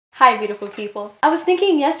Hi, beautiful people. I was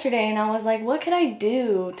thinking yesterday and I was like, what could I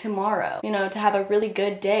do tomorrow, you know, to have a really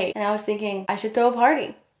good day? And I was thinking, I should throw a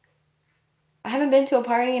party. I haven't been to a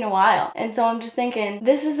party in a while. And so I'm just thinking,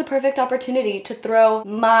 this is the perfect opportunity to throw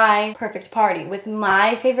my perfect party with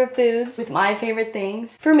my favorite foods, with my favorite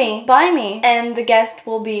things, for me, by me, and the guest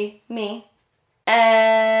will be me.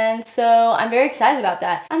 And so I'm very excited about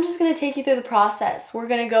that. I'm just gonna take you through the process. We're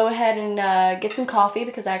gonna go ahead and get some coffee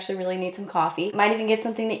because I actually really need some coffee. Might even get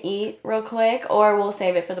something to eat real quick, or we'll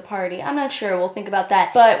save it for the party. I'm not sure, we'll think about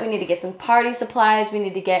that. But we need to get some party supplies, we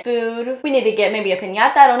need to get food, we need to get maybe a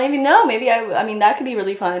piñata, I don't even know. Maybe I mean, that could be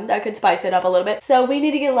really fun. That could spice it up a little bit. So we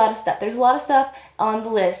need to get a lot of stuff. There's a lot of stuff on the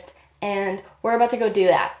list, and we're about to go do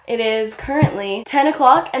that. It is currently 10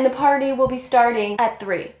 o'clock and the party will be starting at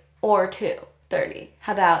 3 or 2:30.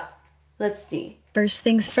 How about, let's see. First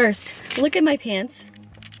things first, look at my pants.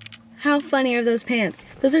 How funny are those pants?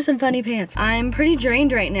 Those are some funny pants. I'm pretty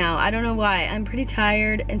drained right now. I don't know why. I'm pretty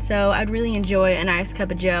tired, and so I'd really enjoy a nice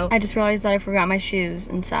cup of joe. I just realized that I forgot my shoes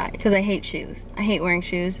inside because I hate shoes. I hate wearing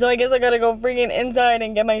shoes. So I guess I gotta go freaking inside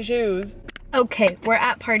and get my shoes. Okay, we're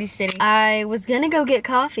at Party City. I was gonna go get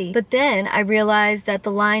coffee, but then I realized that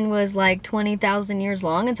the line was like 20,000 years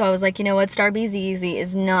long, and so I was like, you know what, Starbucks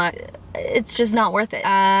is not, it's just not worth it.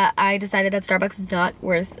 I decided that Starbucks is not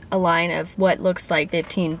worth a line of what looks like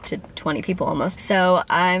 15 to 20 people almost. So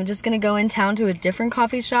I'm just gonna go in town to a different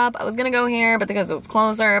coffee shop. I was gonna go here, but because it was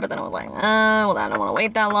closer, but then I was like, oh, well, I don't wanna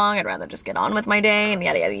wait that long. I'd rather just get on with my day and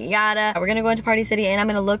yada, yada, yada. We're gonna go into Party City and I'm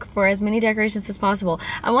gonna look for as many decorations as possible.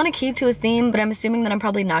 I wanna keep to a theme, but I'm assuming that I'm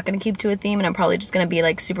probably not gonna keep to a theme and I'm probably just gonna be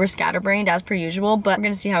like super scatterbrained as per usual, but we're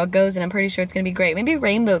gonna see how it goes and I'm pretty sure it's gonna be great. Maybe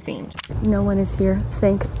rainbow themed. No one is here,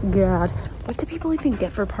 thank God. What do people even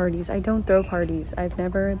get for parties? I don't throw parties. I've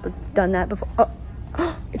never done that before.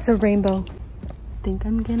 Oh, it's a rainbow. Think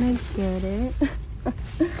I'm gonna get it.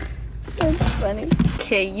 That's funny.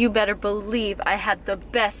 Okay, you better believe I had the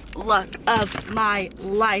best luck of my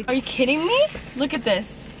life. Are you kidding me? Look at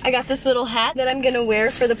this. I got this little hat that I'm gonna wear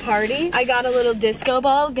for the party. I got a little disco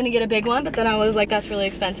ball. I was gonna get a big one, but then I was like, that's really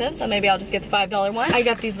expensive, so maybe I'll just get the $5 one. I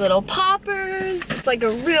got these little poppers. It's like a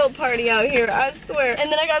real party out here, I swear.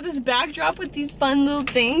 And then I got this backdrop with these fun little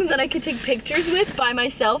things that I could take pictures with by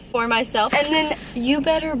myself, for myself. And then you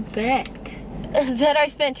better bet that I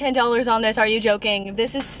spent $10 on this. Are you joking?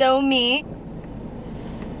 This is so me.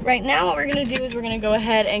 Right now what we're gonna do is we're gonna go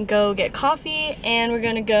ahead and go get coffee and we're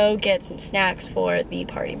gonna go get some snacks for the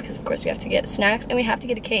party because of course we have to get snacks and we have to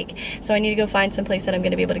get a cake. So I need to go find some place that I'm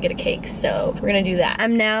gonna be able to get a cake. So we're gonna do that.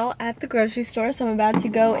 I'm now at the grocery store, so I'm about to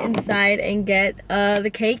go inside and get the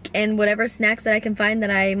cake and whatever snacks that I can find that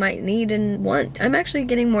I might need and want. I'm actually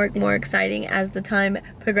getting more exciting as the time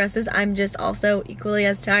progresses. I'm just also equally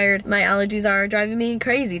as tired. My allergies are driving me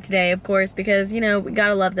crazy today, of course, because you know, we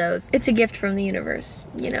gotta love those. It's a gift from the universe,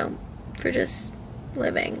 you know, for just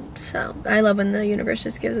living. So I love when the universe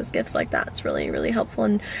just gives us gifts like that. It's really, really helpful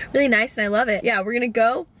and really nice, and I love it. Yeah, we're gonna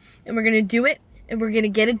go and we're gonna do it and we're gonna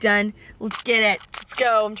get it done. Let's get it. Let's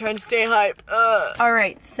go. I'm trying to stay hyped. All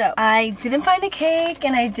right, so I didn't find a cake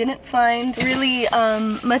and I didn't find really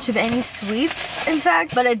much of any sweets, in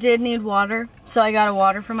fact, but I did need water. So I got a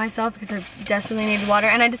water for myself because I desperately needed water,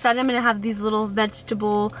 and I decided I'm gonna have these little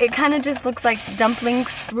vegetable, it kind of just looks like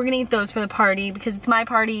dumplings. We're gonna eat those for the party because it's my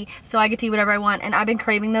party, so I get to eat whatever I want, and I've been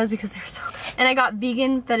craving those because they're so good. And I got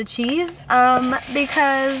vegan feta cheese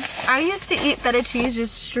because I used to eat feta cheese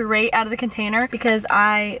just straight out of the container because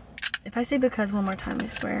if I say because one more time, I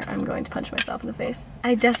swear I'm going to punch myself in the face.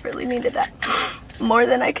 I desperately needed that. More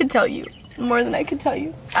than I could tell you. More than I could tell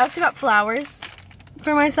you. I also got flowers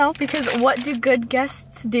for myself because what do good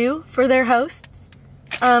guests do for their hosts?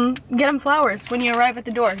 Get them flowers when you arrive at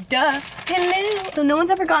the door. Duh. Hello. So no one's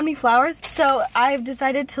ever gotten me flowers, so I've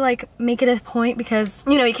decided to like make it a point because,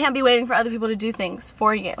 you know, you can't be waiting for other people to do things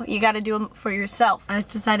for you. You gotta do them for yourself. I just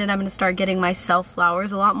decided I'm gonna start getting myself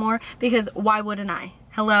flowers a lot more because why wouldn't I?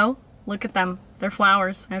 Hello? Look at them. They're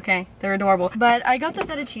flowers. Okay, they're adorable. But I got the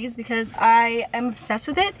feta cheese because I am obsessed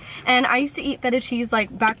with it. And I used to eat feta cheese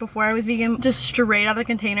like back before I was vegan, just straight out of the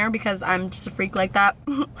container because I'm just a freak like that.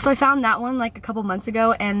 So I found that one like a couple months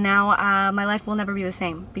ago, and now my life will never be the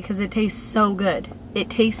same because it tastes so good. It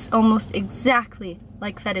tastes almost exactly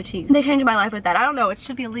like feta cheese. They changed my life with that. I don't know, it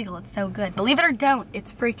should be illegal. It's so good. Believe it or don't,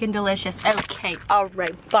 it's freaking delicious. Okay, all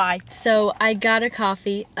right, bye. So I got a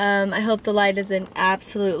coffee. I hope the light isn't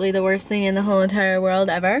absolutely the worst thing in the whole entire world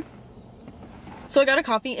ever. So I got a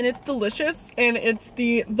coffee and it's delicious, and it's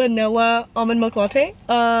the vanilla almond milk latte.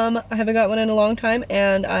 I haven't got one in a long time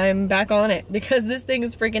and I'm back on it because this thing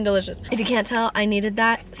is freaking delicious. If you can't tell, I needed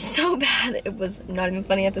that so bad. It was not even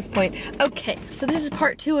funny at this point. Okay, so this is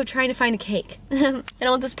part 2 of trying to find a cake. And I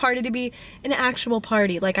want this party to be an actual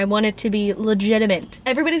party. Like, I want it to be legitimate.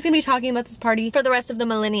 Everybody's gonna be talking about this party for the rest of the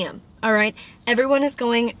millennium. All right, everyone is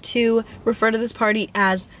going to refer to this party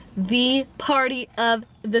as the party of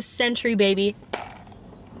the century, baby.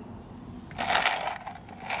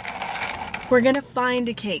 We're gonna find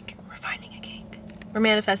a cake. We're finding a cake. We're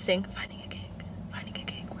manifesting. Finding a cake. Finding a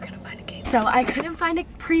cake. We're gonna find a cake. So I couldn't find a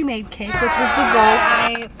pre-made cake, which was the goal.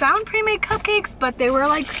 I found pre-made cupcakes, but they were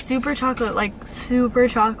like super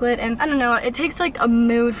chocolate, and I don't know, it takes like a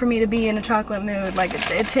mood for me to be in a chocolate mood. Like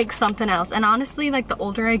it takes something else. And honestly, like the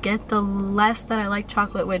older I get, the less that I like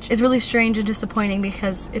chocolate, which is really strange and disappointing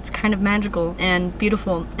because it's kind of magical and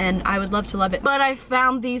beautiful and I would love to love it. But I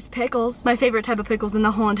found these pickles, my favorite type of pickles in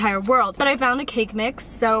the whole entire world. But I found a cake mix,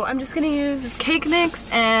 so I'm just gonna use this cake mix,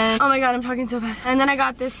 and oh my god, I'm talking so fast. And then I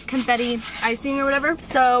got this confetti icing or whatever,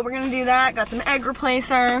 so we're gonna do that. Got some egg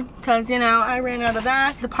replacer because, you know, I ran out of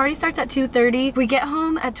that. The party starts at 2:30. If we get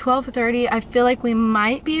home at 12:30, I feel like we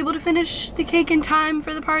might be able to finish the cake in time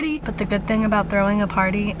for the party. But the good thing about throwing a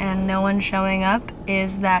party and no one showing up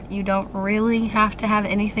is that you don't really have to have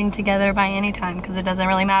anything together by any time because it doesn't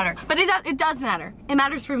really matter. But it does matter. It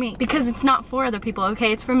matters for me because it's not for other people,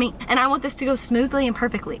 okay? It's for me. And I want this to go smoothly and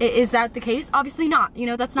perfectly. Is that the case? Obviously not. You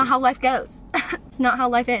know, that's not how life goes. It's not how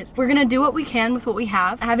life is. We're gonna do what we can with what we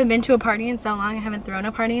have. I haven't been to a party in so long. I haven't thrown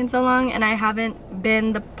a party in so long, and I haven't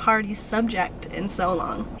been the party subject in so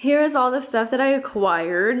long. Here is all the stuff that I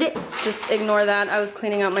acquired. Let's just ignore that. I was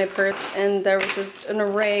cleaning out my purse and there was just an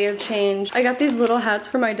array of change. I got these little hats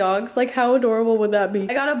for my dogs. Like, how adorable would that be?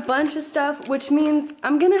 I got a bunch of stuff, which means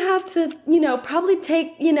I'm gonna have to, you know, probably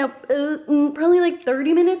take, you know, probably like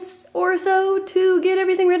 30 minutes or so to get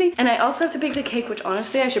everything ready. And I also have to bake the cake, which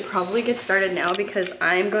honestly I should probably get started now because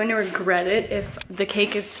I'm going to regret it if the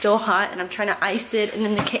cake is still hot and I'm trying to ice it and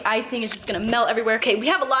then the icing is just gonna melt everywhere. Okay, we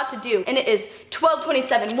have a lot to do and it is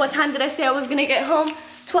 12:27. What time did I say I was gonna get home?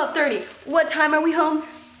 12:30. What time are we home?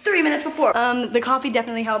 3 minutes before. The coffee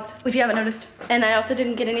definitely helped, if you haven't noticed. And I also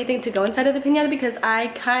didn't get anything to go inside of the piñata because I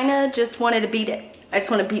kinda just wanted to beat it. I just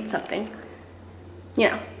wanna beat something. You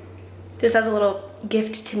know, just as a little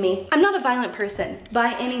gift to me. I'm not a violent person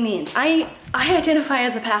by any means. I identify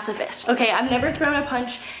as a pacifist. Okay, I've never thrown a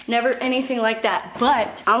punch, never anything like that.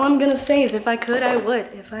 But all I'm gonna say is if I could, I would.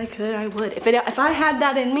 If I could, I would. If I had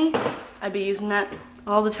that in me, I'd be using that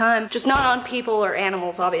all the time. Just not on people or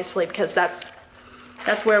animals, obviously, because that's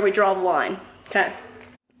where we draw the line. Okay.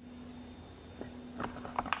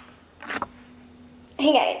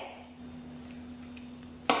 Hey guys.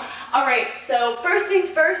 All right, so first things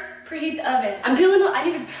first, preheat the oven. I need to, hold on,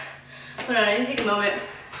 I need to take a moment.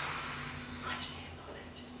 I just need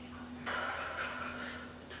a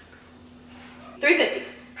moment. 350.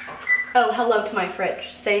 Oh, hello to my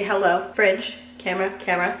fridge. Say hello, fridge,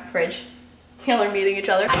 camera, fridge. Y'all are meeting each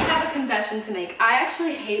other. I have a confession to make. I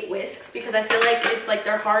actually hate whisks because I feel like it's like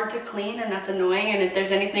they're hard to clean and that's annoying, and if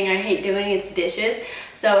there's anything I hate doing, it's dishes.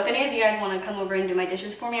 So if any of you guys want to come over and do my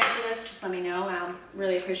dishes for me after this, just let me know and I'll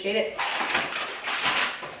really appreciate it.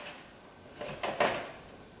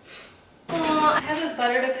 Oh, I haven't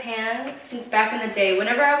buttered a pan since back in the day.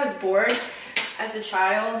 Whenever I was bored as a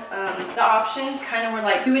child, the options kind of were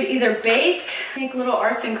like, you would either bake, make little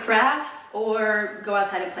arts and crafts, or go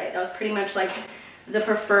outside and play. That was pretty much like the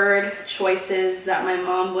preferred choices that my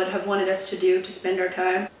mom would have wanted us to do to spend our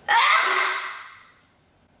time.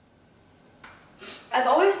 I've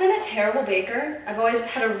always been a terrible baker. I've always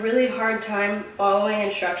had a really hard time following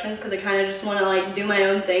instructions because I kind of just want to like do my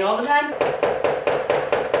own thing all the time.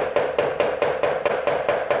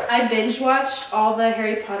 I binge watched all the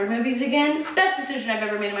Harry Potter movies again. Best decision I've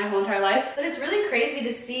ever made in my whole entire life. But it's really crazy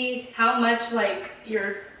to see how much like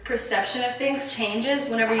your perception of things changes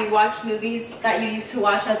whenever you watch movies that you used to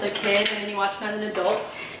watch as a kid and then you watch them as an adult.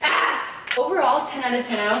 Overall, 10 out of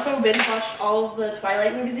 10. I also binge watched all of the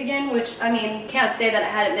Twilight movies again, which, I mean, can't say that it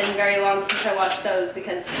hadn't been very long since I watched those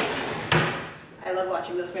because I love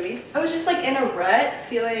watching those movies. I was just like in a rut,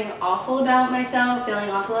 feeling awful about myself, feeling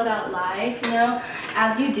awful about life, you know,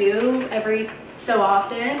 as you do every so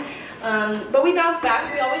often. But we bounce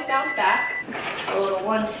back. We always bounce back. A little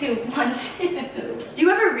 1, 2, 1, 2. Do you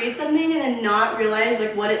ever read something and then not realize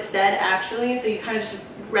like what it said actually? So you kind of just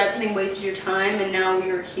read something, wasted your time, and now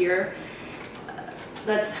you're here.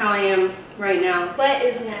 That's how I am right now. What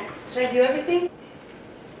is next? Did I do everything?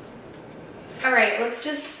 All right, let's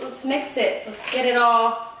mix it. Let's get it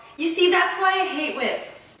all. You see, that's why I hate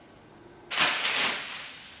whisks.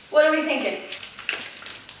 What are we thinking?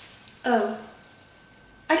 Oh.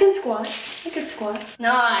 I can squat. I could squat.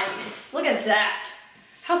 Nice. Look at that.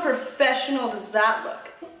 How professional does that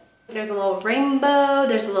look? There's a little rainbow,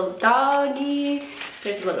 there's a little doggy,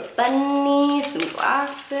 there's a little bunny, some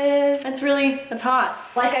glasses. That's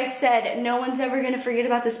hot. Like I said, no one's ever gonna forget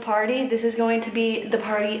about this party. This is going to be the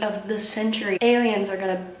party of the century. Aliens are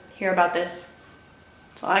gonna hear about this.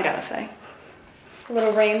 That's all I gotta say. A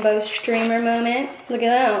little rainbow streamer moment. Look at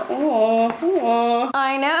that. Oh,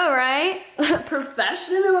 I know, right?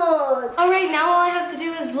 Professional. All right, now all I have to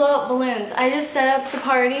do is blow up balloons. I just set up the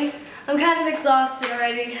party. I'm kind of exhausted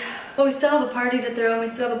already, but we still have a party to throw and we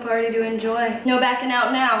still have a party to enjoy. No backing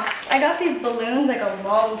out now. I got these balloons like a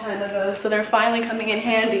long time ago, so they're finally coming in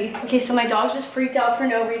handy. Okay, so my dog's just freaked out for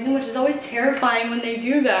no reason, which is always terrifying when they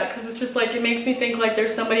do that, because it's just like, it makes me think like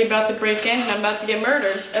there's somebody about to break in and I'm about to get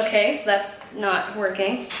murdered. Okay, so that's not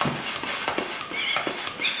working.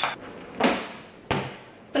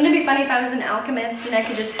 Wouldn't it be funny if I was an alchemist and I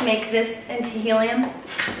could just make this into helium?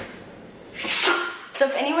 So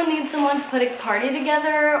if anyone needs someone to put a party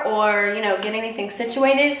together or, you know, get anything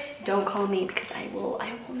situated, don't call me because I will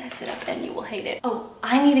mess it up and you will hate it. Oh,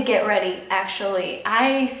 I need to get ready, actually.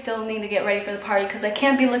 I still need to get ready for the party because I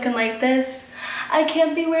can't be looking like this. I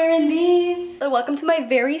can't be wearing these. So welcome to my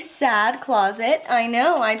very sad closet. I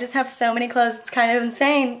know, I just have so many clothes, it's kind of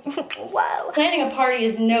insane. Wow. Planning a party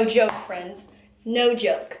is no joke, friends. No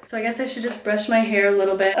joke. So I guess I should just brush my hair a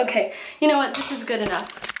little bit. Okay, you know what, this is good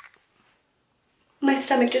enough. My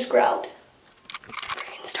stomach just growled.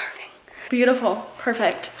 Freaking starving. Beautiful,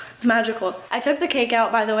 perfect, magical. I took the cake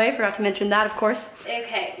out, by the way, forgot to mention that, of course.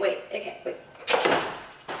 Okay, wait. Oh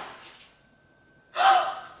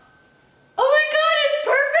my God, it's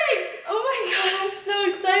perfect! Oh my God, I'm so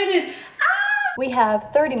excited. Ah! We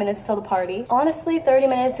have 30 minutes till the party. Honestly, 30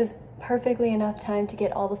 minutes is perfectly enough time to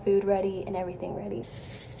get all the food ready and everything ready.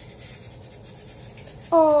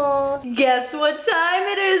 Oh, guess what time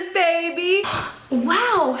it is, baby?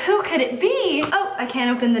 Wow, who could it be? Oh, I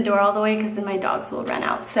can't open the door all the way because then my dogs will run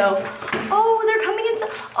out. So, oh, they're coming in.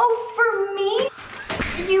 Oh, for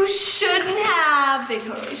me? You shouldn't have. They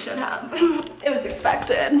totally should have. It was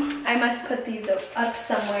expected. I must put these up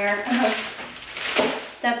somewhere.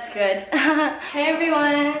 That's good. Hey,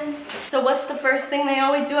 everyone. So what's the first thing they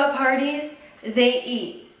always do at parties? They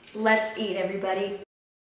eat. Let's eat, everybody.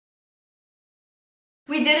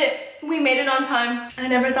 We did it. We made it on time. I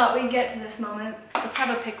never thought we'd get to this moment. Let's have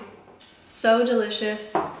a pickle. So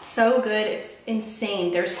delicious, so good. It's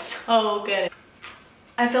insane. They're so good.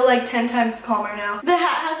 I feel like 10 times calmer now. The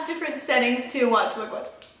hat has different settings too. Watch,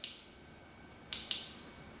 look.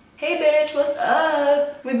 Hey bitch, what's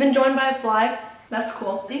up? We've been joined by a fly. That's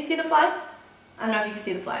cool. Do you see the fly? I don't know if you can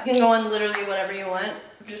see the fly. You can go on literally whatever you want.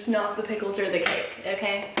 Just not the pickles or the cake,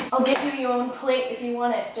 okay? I'll get you your own plate if you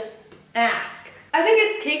want it. Just ask. I think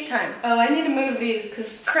it's cake time. Oh, I need to move these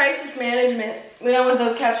because crisis management. We don't want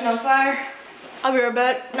those catching on fire. I'll be right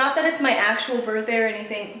back. Not that it's my actual birthday or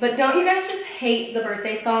anything, but don't you guys just hate the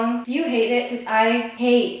birthday song? Do you hate it? Because I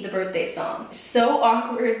hate the birthday song. It's so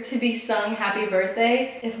awkward to be sung happy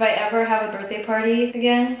birthday. If I ever have a birthday party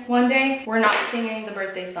again one day, we're not singing the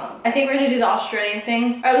birthday song. I think we're gonna do the Australian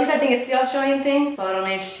thing, or at least I think it's the Australian thing. So I don't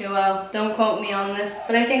age too well. Don't quote me on this,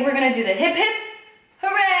 but I think we're gonna do the hip hip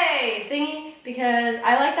hooray thingy. Because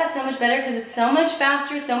I like that so much better because it's so much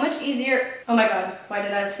faster, so much easier. Oh my God, why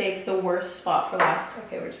did I save the worst spot for last?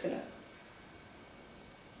 Okay, we're just gonna.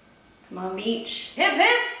 Come on, beach. Hip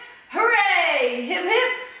hip, hooray! Hip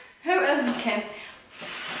hip, hooray. Okay.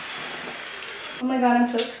 Oh my God, I'm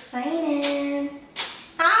so excited.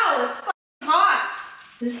 Ow, it's fucking hot.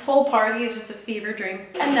 This whole party is just a fever dream.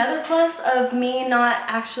 Another plus of me not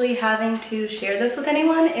actually having to share this with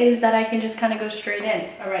anyone is that I can just kind of go straight in.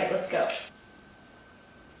 All right, let's go.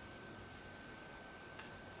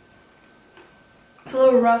 It's a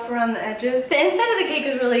little rough around the edges. The inside of the cake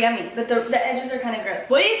is really yummy, but the edges are kind of gross.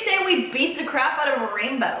 What do you say we beat the crap out of a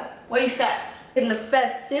rainbow? What do you say? In the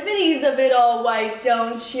festivities of it all, why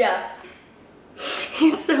don't ya?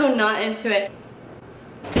 He's so not into it.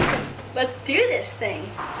 Let's do this thing.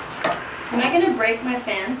 Am I gonna break my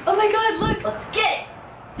fan? Oh my God, look, let's get it.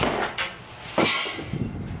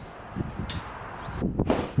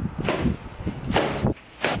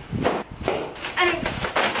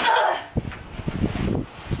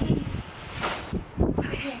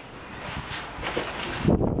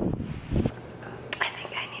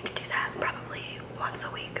 Once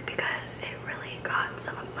a week because it really got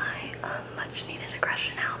some of my much needed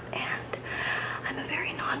aggression out, and I'm a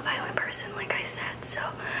very naughty non-violent person, like I said, so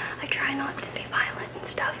I try not to be violent and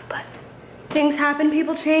stuff, but things happen,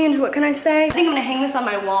 people change, what can I say? I think I'm gonna hang this on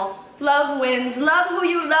my wall. Love wins. Love who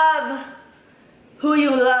you love. Who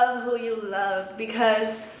you love, who you love,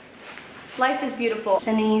 because life is beautiful.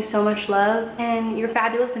 Sending you so much love, and you're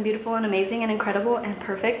fabulous and beautiful and amazing and incredible and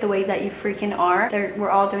perfect the way that you freaking are. We're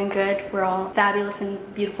all doing good. We're all fabulous and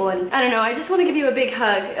beautiful, and I don't know, I just want to give you a big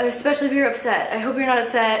hug, especially if you're upset. I hope you're not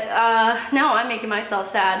upset. Now I'm making myself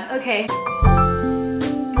sad. Okay.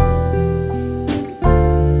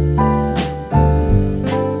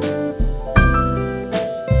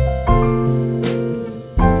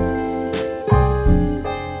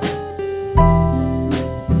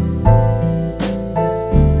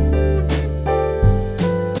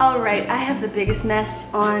 I have the biggest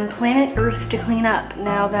mess on planet Earth to clean up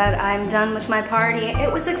now that I'm done with my party.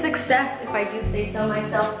 It was a success, if I do say so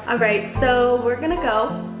myself. All right, so we're gonna go.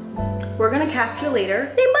 We're gonna catch you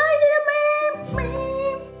later. Say bye.